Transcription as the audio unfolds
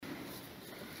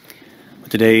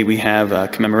Today we have a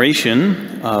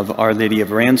commemoration of Our Lady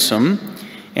of Ransom,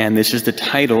 and this is the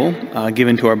title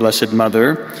given to our Blessed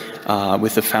Mother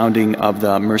with the founding of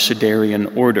the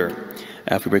Mercedarian Order.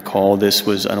 If we recall, this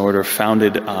was an order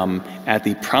founded at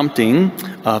the prompting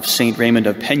of Saint Raymond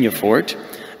of Peñafort,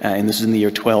 and this is in the year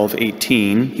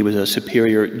 1218. He was a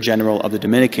superior general of the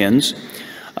Dominicans.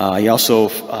 He also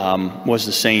was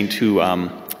the saint who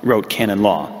wrote canon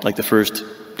law, like the first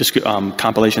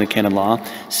compilation of canon law,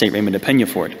 Saint Raymond of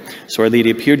Peñafort. So Our Lady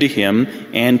appeared to him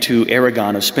and to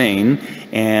Aragon of Spain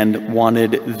and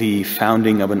wanted the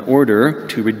founding of an order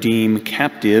to redeem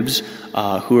captives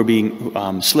who are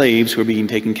being slaves who are being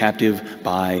taken captive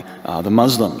by the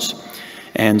Muslims.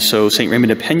 And so St.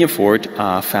 Raymond of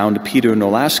Peñafort found Peter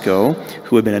Nolasco,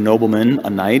 who had been a nobleman, a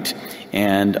knight,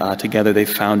 and together they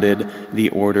founded the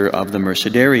Order of the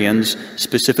Mercedarians,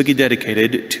 specifically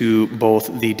dedicated to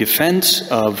both the defense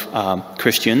of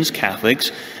Christians,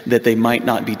 Catholics, that they might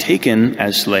not be taken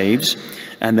as slaves,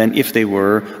 and then if they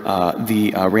were,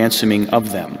 the ransoming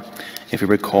of them. If you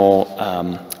recall,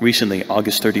 recently,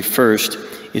 August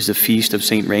 31st, is the feast of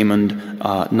St. Raymond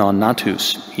non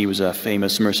Natus. He was a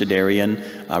famous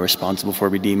Mercedarian responsible for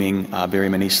redeeming very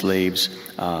many slaves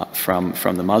from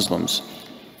the Muslims.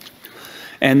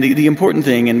 And the important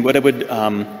thing, and what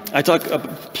I talk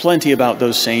plenty about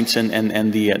those saints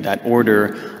and that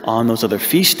order on those other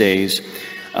feast days.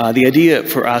 The idea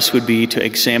for us would be to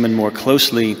examine more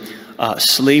closely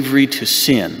slavery to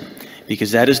sin,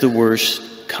 because that is the worst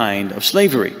kind of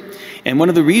slavery. And one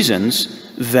of the reasons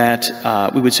that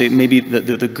we would say maybe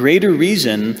the greater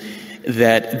reason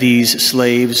that these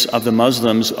slaves of the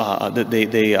Muslims that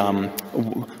they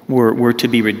were to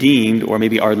be redeemed, or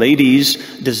maybe Our Lady's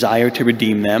desire to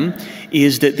redeem them,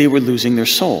 is that they were losing their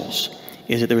souls.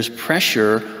 Is that there was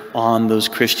pressure on those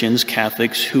Christians,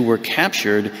 Catholics who were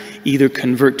captured, either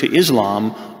convert to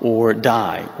Islam or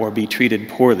die, or be treated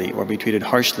poorly, or be treated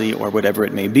harshly, or whatever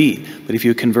it may be. But if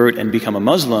you convert and become a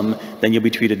Muslim, then you'll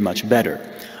be treated much better.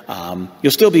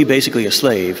 You'll still be basically a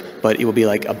slave, but it will be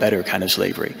like a better kind of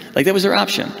slavery. Like that was their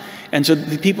option. And so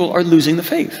the people are losing the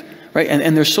faith, right?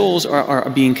 And their souls are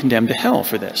being condemned to hell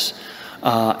for this.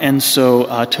 And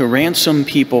so to ransom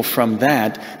people from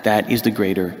that is the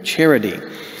greater charity.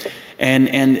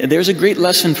 And there's a great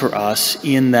lesson for us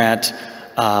in that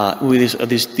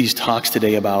with these talks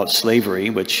today about slavery,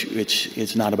 which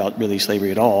is not about really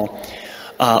slavery at all.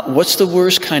 What's the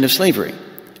worst kind of slavery?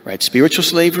 Right, spiritual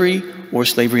slavery or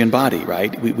slavery in body,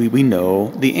 right? We know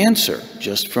the answer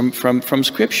just from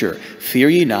Scripture. Fear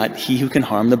ye not he who can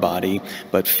harm the body,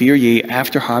 but fear ye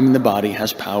after harming the body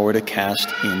has power to cast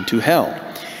into hell.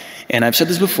 And I've said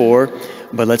this before,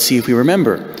 but let's see if we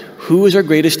remember. Who is our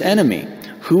greatest enemy?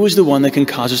 Who is the one that can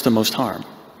cause us the most harm?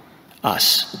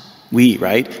 Us. We,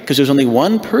 right? Because there's only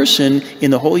one person in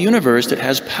the whole universe that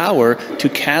has power to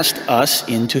cast us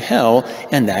into hell,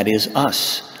 and that is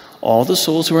us. All the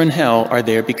souls who are in hell are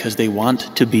there because they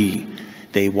want to be.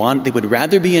 They would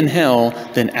rather be in hell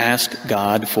than ask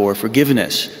God for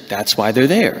forgiveness. That's why they're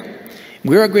there.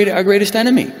 We're our greatest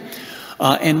enemy.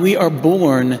 And we are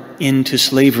born into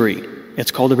slavery. It's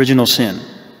called original sin.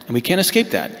 And we can't escape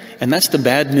that. And that's the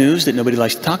bad news that nobody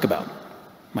likes to talk about.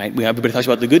 Right? Everybody talks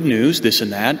about the good news, this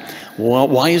and that. Well,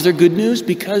 why is there good news?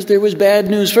 Because there was bad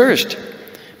news first.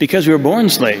 Because we were born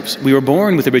slaves. We were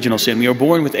born with original sin. We were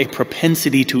born with a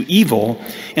propensity to evil.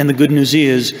 And the good news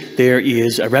is there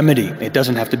is a remedy. It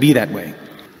doesn't have to be that way.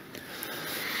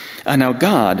 Now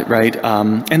God, right,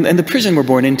 and the prison we're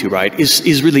born into, right,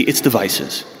 is really, it's the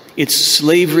vices. It's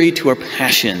slavery to our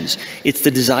passions. It's the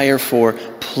desire for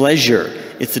pleasure.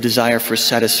 It's the desire for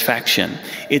satisfaction.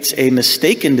 It's a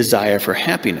mistaken desire for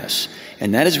happiness.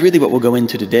 And that is really what we'll go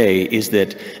into today, is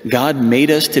that God made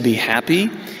us to be happy,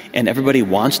 and everybody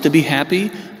wants to be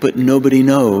happy, but nobody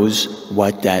knows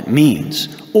what that means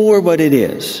or what it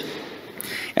is.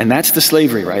 And that's the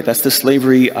slavery, right? That's the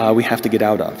slavery we have to get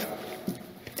out of.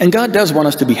 And God does want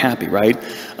us to be happy, right?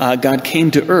 God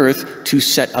came to earth to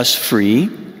set us free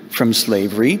from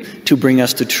slavery, to bring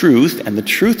us to truth, and the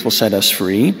truth will set us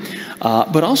free,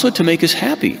 but also to make us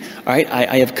happy. All right,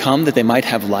 I have come that they might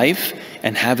have life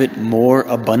and have it more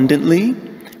abundantly.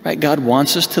 Right? God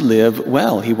wants us to live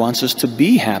well. He wants us to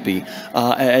be happy.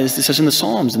 As it says in the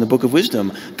Psalms, in the Book of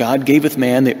Wisdom, God gaveth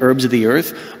man the herbs of the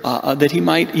earth that he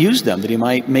might use them, that he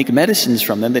might make medicines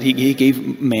from them, that he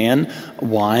gave man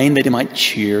wine that he might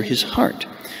cheer his heart.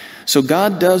 So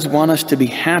God does want us to be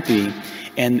happy,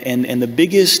 and the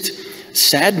biggest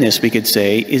sadness, we could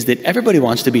say, is that everybody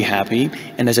wants to be happy,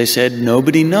 and as I said,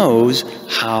 nobody knows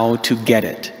how to get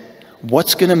it.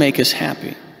 What's going to make us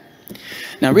happy?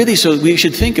 Now, really, so we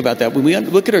should think about that. When we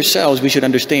look at ourselves, we should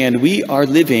understand we are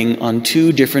living on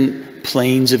two different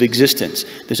planes of existence.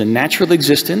 There's a natural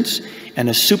existence and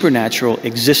a supernatural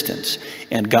existence.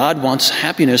 And God wants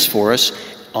happiness for us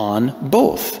on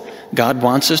both. God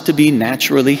wants us to be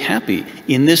naturally happy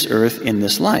in this earth, in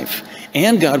this life.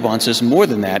 And God wants us more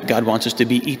than that. God wants us to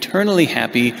be eternally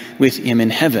happy with Him in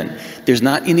heaven. There's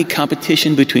not any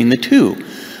competition between the two.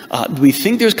 We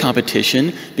think there's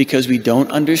competition because we don't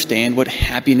understand what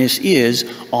happiness is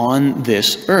on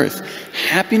this earth.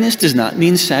 Happiness does not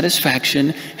mean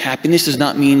satisfaction. Happiness does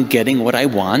not mean getting what I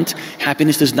want.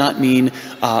 Happiness does not mean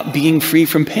being free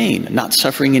from pain, not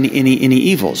suffering any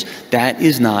evils. That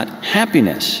is not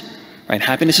happiness. Right?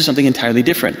 Happiness is something entirely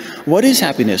different. What is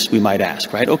happiness, we might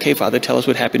ask, right? Okay, Father, tell us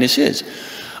what happiness is.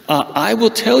 I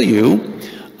will tell you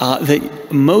that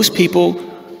most people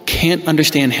can't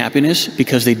understand happiness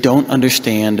because they don't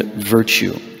understand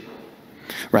virtue.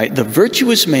 Right? The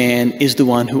virtuous man is the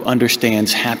one who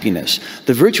understands happiness.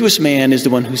 The virtuous man is the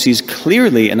one who sees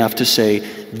clearly enough to say,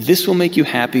 this will make you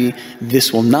happy,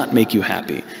 this will not make you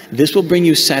happy. This will bring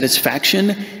you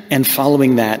satisfaction, and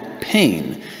following that,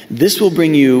 pain. This will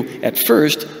bring you, at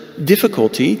first,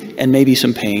 difficulty and maybe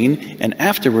some pain, and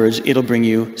afterwards it'll bring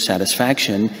you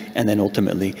satisfaction and then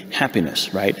ultimately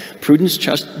happiness, right? Prudence,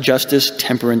 justice,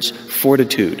 temperance,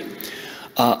 fortitude.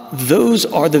 Those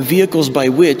are the vehicles by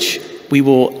which we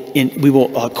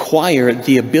will acquire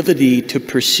the ability to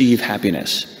perceive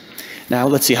happiness. Now,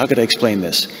 let's see, how could I explain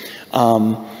this?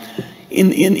 In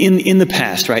the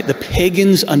past, right, the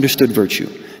pagans understood virtue.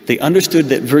 They understood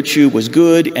that virtue was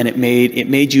good, and it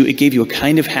gave you a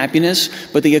kind of happiness,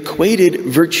 but they equated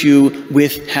virtue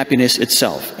with happiness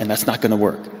itself, and that's not going to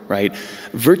work, right?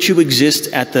 Virtue exists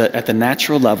at the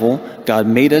natural level. God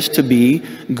made us to be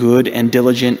good and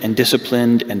diligent and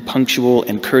disciplined and punctual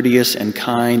and courteous and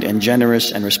kind and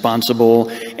generous and responsible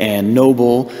and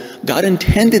noble. God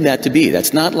intended that to be.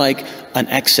 That's not like an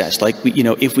excess, like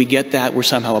if we get that, we're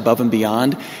somehow above and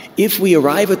beyond. If we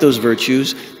arrive at those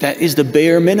virtues, that is the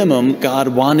bare minimum God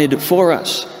wanted for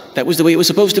us. That was the way it was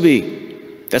supposed to be.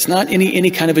 That's not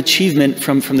any kind of achievement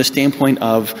from the standpoint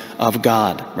of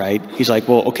God, right? He's like,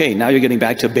 well, okay, now you're getting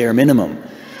back to bare minimum.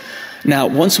 Now,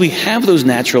 once we have those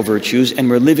natural virtues and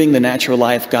we're living the natural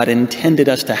life God intended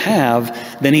us to have,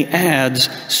 then He adds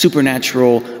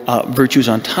supernatural virtues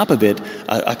on top of it,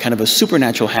 a kind of a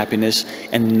supernatural happiness,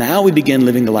 and now we begin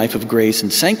living the life of grace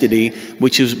and sanctity,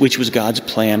 which was God's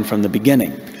plan from the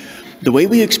beginning. The way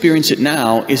we experience it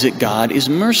now is that God is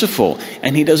merciful,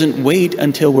 and He doesn't wait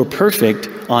until we're perfect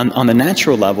on the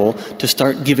natural level to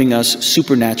start giving us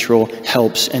supernatural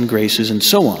helps and graces and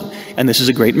so on. And this is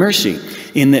a great mercy,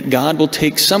 in that God will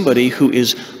take somebody who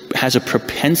has a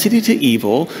propensity to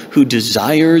evil, who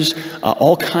desires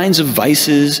all kinds of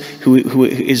vices,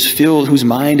 whose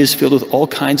mind is filled with all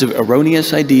kinds of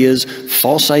erroneous ideas,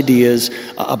 false ideas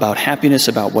about happiness,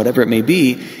 about whatever it may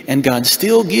be, and God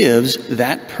still gives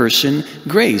that person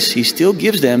grace. He still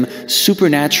gives them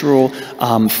supernatural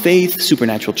faith,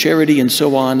 supernatural charity, and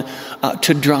so on,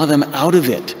 to draw them out of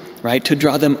it. Right, to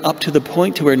draw them up to the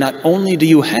point to where not only do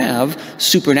you have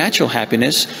supernatural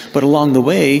happiness, but along the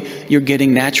way, you're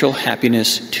getting natural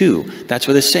happiness too. That's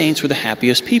why the saints were the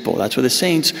happiest people. That's why the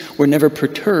saints were never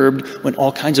perturbed when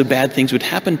all kinds of bad things would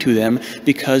happen to them,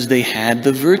 because they had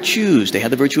the virtues. They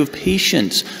had the virtue of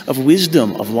patience, of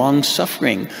wisdom, of long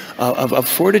suffering, of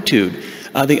fortitude.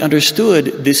 They understood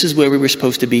this is where we were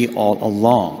supposed to be all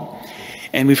along.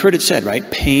 And we've heard it said, right?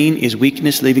 Pain is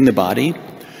weakness leaving the body.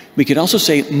 We could also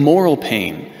say moral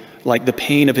pain, like the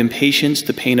pain of impatience,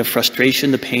 the pain of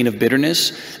frustration, the pain of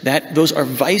bitterness. Those are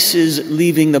vices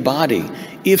leaving the body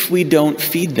if we don't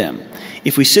feed them.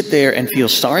 If we sit there and feel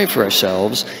sorry for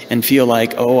ourselves and feel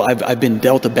like, oh, I've been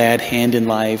dealt a bad hand in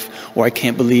life, or I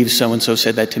can't believe so-and-so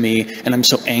said that to me, and I'm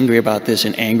so angry about this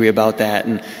and angry about that,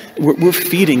 and we're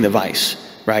feeding the vice.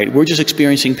 Right? We're just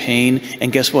experiencing pain,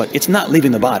 and guess what? It's not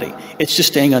leaving the body. It's just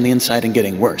staying on the inside and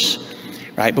getting worse.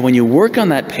 Right? But when you work on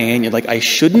that pain, you're like, I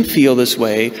shouldn't feel this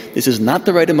way. This is not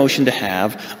the right emotion to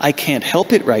have. I can't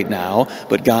help it right now,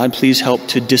 but God, please help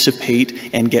to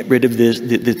dissipate and get rid of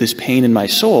this pain in my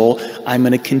soul. I'm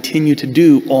going to continue to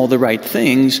do all the right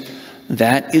things.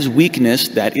 That is weakness.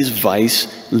 That is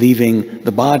vice leaving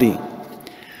the body.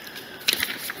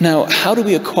 Now, how do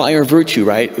we acquire virtue,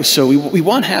 right? So we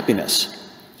want happiness.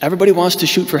 Everybody wants to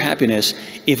shoot for happiness.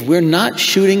 If we're not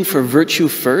shooting for virtue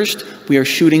first, we are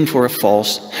shooting for a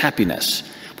false happiness.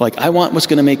 Like, I want what's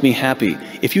going to make me happy.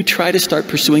 If you try to start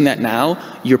pursuing that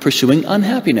now, you're pursuing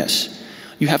unhappiness.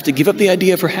 You have to give up the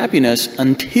idea for happiness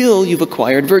until you've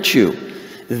acquired virtue.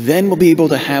 then we'll be able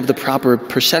to have the proper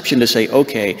perception to say,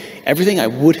 okay, everything I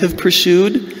would have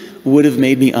pursued would have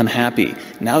made me unhappy.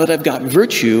 Now that I've got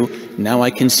virtue, now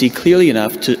I can see clearly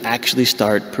enough to actually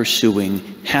start pursuing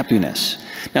happiness.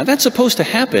 Now that's supposed to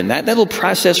happen. That little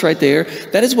process right there,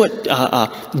 that is what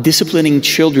disciplining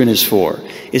children is for,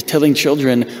 is telling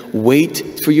children,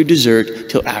 wait for your dessert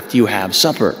till after you have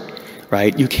supper,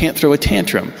 right? You can't throw a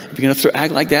tantrum. If you're going to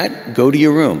act like that, go to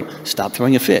your room. Stop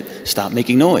throwing a fit. Stop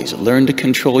making noise. Learn to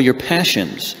control your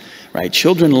passions, right?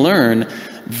 Children learn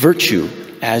virtue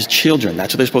as children.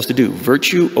 That's what they're supposed to do.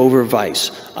 Virtue over vice.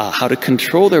 How to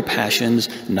control their passions,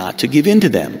 not to give in to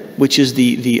them, which is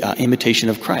the imitation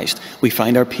of Christ. We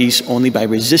find our peace only by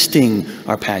resisting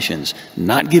our passions,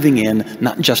 not giving in,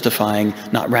 not justifying,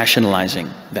 not rationalizing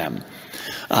them.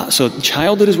 So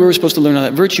childhood is where we're supposed to learn all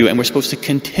that virtue, and we're supposed to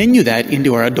continue that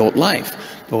into our adult life.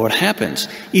 But what happens,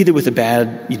 either with a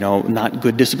bad, not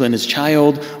good discipline as a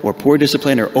child, or poor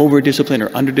discipline, or over-discipline, or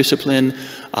under-discipline,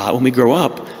 when we grow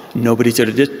up, nobody's there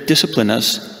to discipline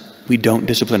us. We don't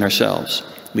discipline ourselves.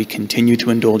 We continue to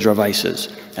indulge our vices.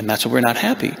 And that's why we're not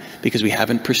happy, because we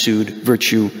haven't pursued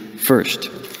virtue first.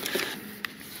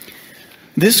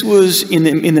 This was, in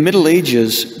the Middle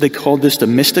Ages, they called this the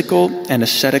mystical and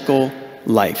ascetical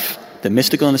life. The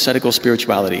mystical and ascetical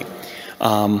spirituality.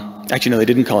 Actually, no, they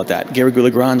didn't call it that.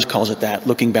 Garrigou-Lagrange calls it that,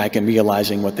 looking back and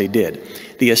realizing what they did.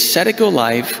 The ascetical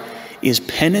life is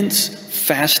penance,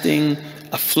 fasting,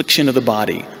 affliction of the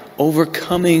body,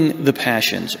 overcoming the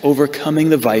passions, overcoming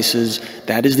the vices.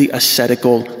 That is the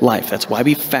ascetical life. That's why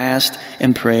we fast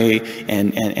and pray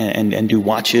and do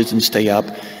watches and stay up.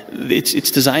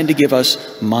 It's designed to give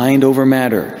us mind over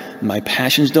matter. My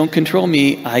passions don't control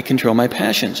me, I control my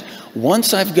passions.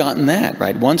 Once I've gotten that,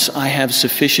 right, once I have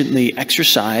sufficiently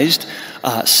exercised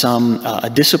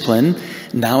a discipline,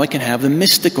 now I can have the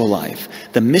mystical life.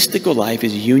 The mystical life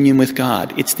is union with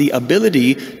God. It's the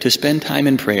ability to spend time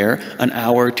in prayer, an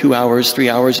hour, 2 hours, 3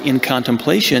 hours in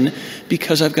contemplation,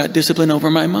 because I've got discipline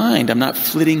over my mind. I'm not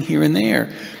flitting here and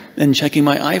there and checking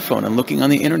my iPhone and looking on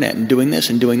the internet and doing this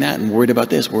and doing that and worried about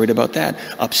this, worried about that,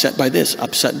 upset by this,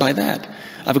 upset by that.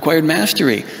 I've acquired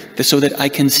mastery so that I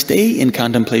can stay in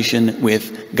contemplation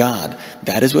with God.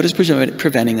 That is what is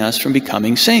preventing us from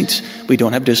becoming saints. We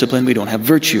don't have discipline, we don't have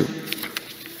virtue.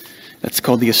 That's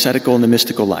called the ascetical and the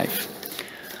mystical life.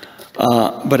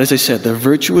 But as I said, the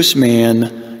virtuous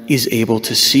man is able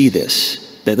to see this.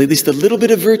 That at least a little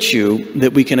bit of virtue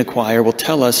that we can acquire will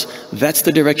tell us that's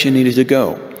the direction needed to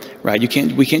go. Right?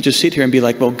 We can't just sit here and be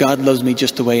like, well, God loves me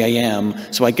just the way I am,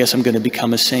 so I guess I'm going to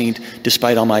become a saint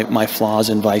despite all my flaws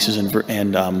and vices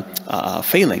and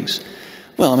failings.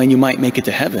 Well, I mean, you might make it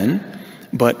to heaven,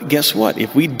 but guess what?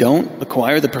 If we don't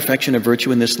acquire the perfection of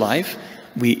virtue in this life,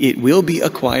 it will be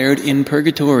acquired in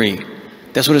purgatory.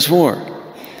 That's what it's for.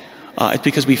 It's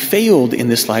because we failed in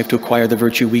this life to acquire the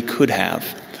virtue we could have.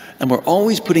 And we're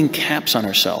always putting caps on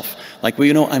ourselves. Like,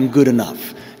 well, I'm good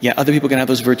enough. Yeah, other people can have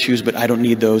those virtues, but I don't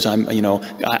need those.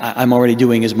 I'm already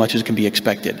doing as much as can be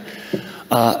expected.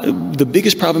 The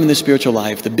biggest problem in the spiritual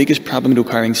life, the biggest problem in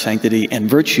acquiring sanctity and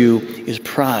virtue is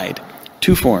pride.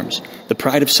 Two forms. The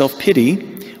pride of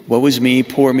self-pity. Woe is me,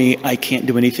 poor me, I can't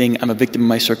do anything. I'm a victim of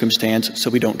my circumstance, so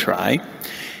we don't try.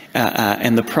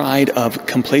 And the pride of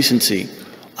complacency.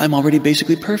 I'm already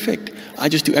basically perfect. I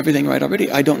just do everything right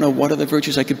already. I don't know what other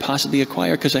virtues I could possibly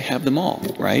acquire because I have them all,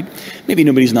 right? Maybe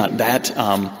nobody's not that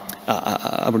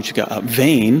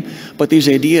vain, but there's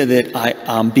the idea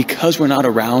that because we're not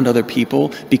around other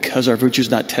people, because our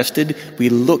virtue's not tested, we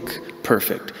look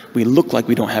perfect. We look like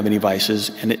we don't have any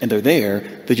vices, and they're there.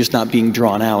 They're just not being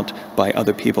drawn out by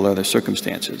other people or other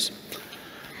circumstances.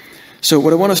 So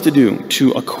what I want us to do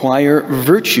to acquire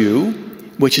virtue,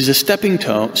 which is a stepping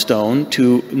stone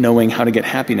to knowing how to get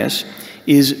happiness,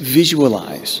 is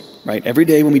visualize, right? Every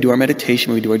day when we do our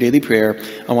meditation, when we do our daily prayer,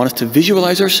 I want us to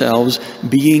visualize ourselves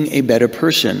being a better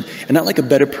person. And not like a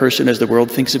better person as the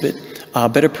world thinks of it, a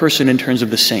better person in terms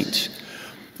of the saints.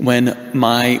 When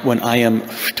I am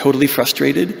totally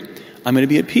frustrated, I'm going to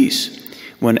be at peace.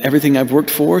 When everything I've worked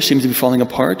for seems to be falling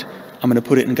apart, I'm going to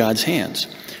put it in God's hands,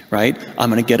 right? I'm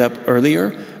going to get up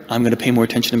earlier. I'm going to pay more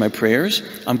attention to my prayers.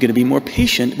 I'm going to be more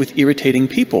patient with irritating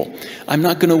people. I'm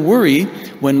not going to worry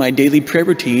when my daily prayer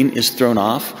routine is thrown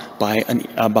off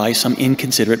by some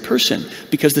inconsiderate person,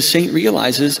 because the saint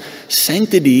realizes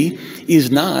sanctity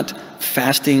is not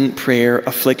fasting, prayer,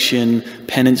 affliction,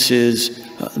 penances.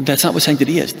 That's not what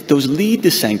sanctity is. Those lead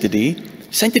to sanctity.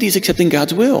 Sanctity is accepting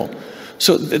God's will.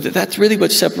 So that's really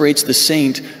what separates the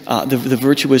saint, the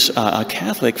virtuous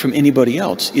Catholic, from anybody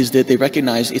else, is that they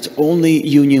recognize it's only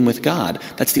union with God.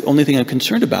 That's the only thing I'm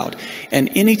concerned about. And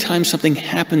anytime something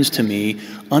happens to me,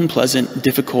 unpleasant,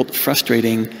 difficult,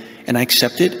 frustrating, and I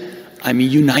accept it, I'm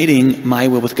uniting my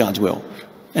will with God's will,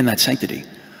 and that's sanctity.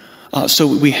 So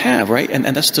we have, right, and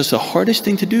that's just the hardest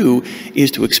thing to do, is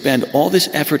to expend all this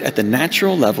effort at the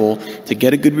natural level to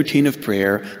get a good routine of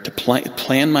prayer, to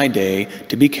plan my day,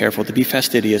 to be careful, to be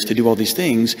fastidious, to do all these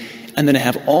things, and then to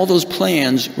have all those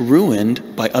plans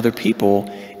ruined by other people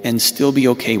and still be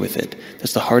okay with it.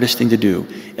 That's the hardest thing to do.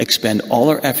 Expend all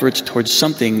our efforts towards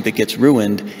something that gets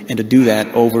ruined, and to do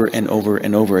that over and over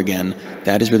and over again.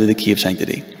 That is really the key of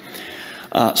sanctity.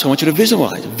 So I want you to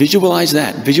visualize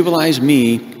that. Visualize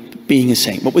me being a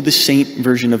saint. What would the saint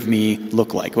version of me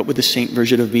look like? What would the saint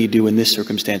version of me do in this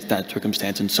circumstance, that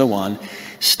circumstance, and so on?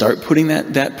 Start putting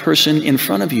that person in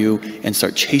front of you and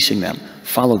start chasing them.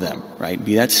 Follow them, right?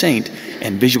 Be that saint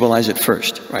and visualize it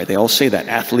first, right? They all say that,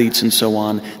 athletes and so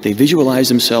on. They visualize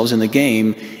themselves in the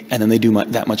game, and then they do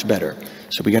that much better.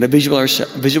 So we got to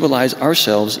visualize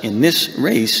ourselves in this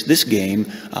race, this game,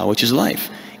 which is life.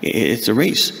 It's a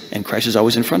race, and Christ is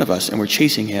always in front of us, and we're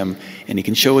chasing him, and he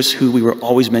can show us who we were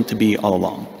always meant to be all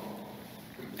along.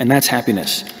 And that's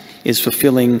happiness, is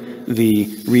fulfilling the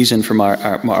reason from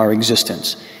our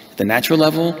existence. At the natural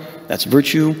level, that's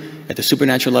virtue. At the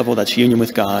supernatural level, that's union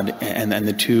with God, and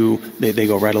the two, they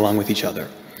go right along with each other.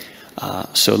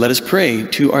 So let us pray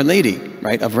to Our Lady,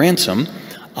 right, of Ransom,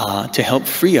 to help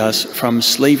free us from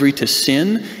slavery to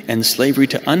sin and slavery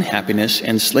to unhappiness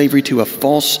and slavery to a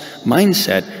false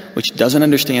mindset which doesn't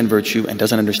understand virtue and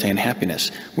doesn't understand happiness.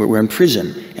 We're in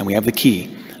prison, and we have the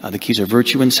key. The keys are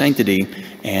virtue and sanctity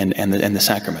and the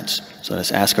sacraments. So let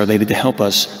us ask Our Lady to help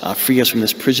us free us from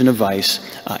this prison of vice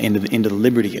into the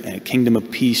liberty and a kingdom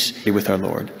of peace with our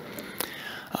Lord.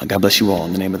 God bless you all.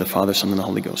 In the name of the Father, Son, and the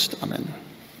Holy Ghost. Amen.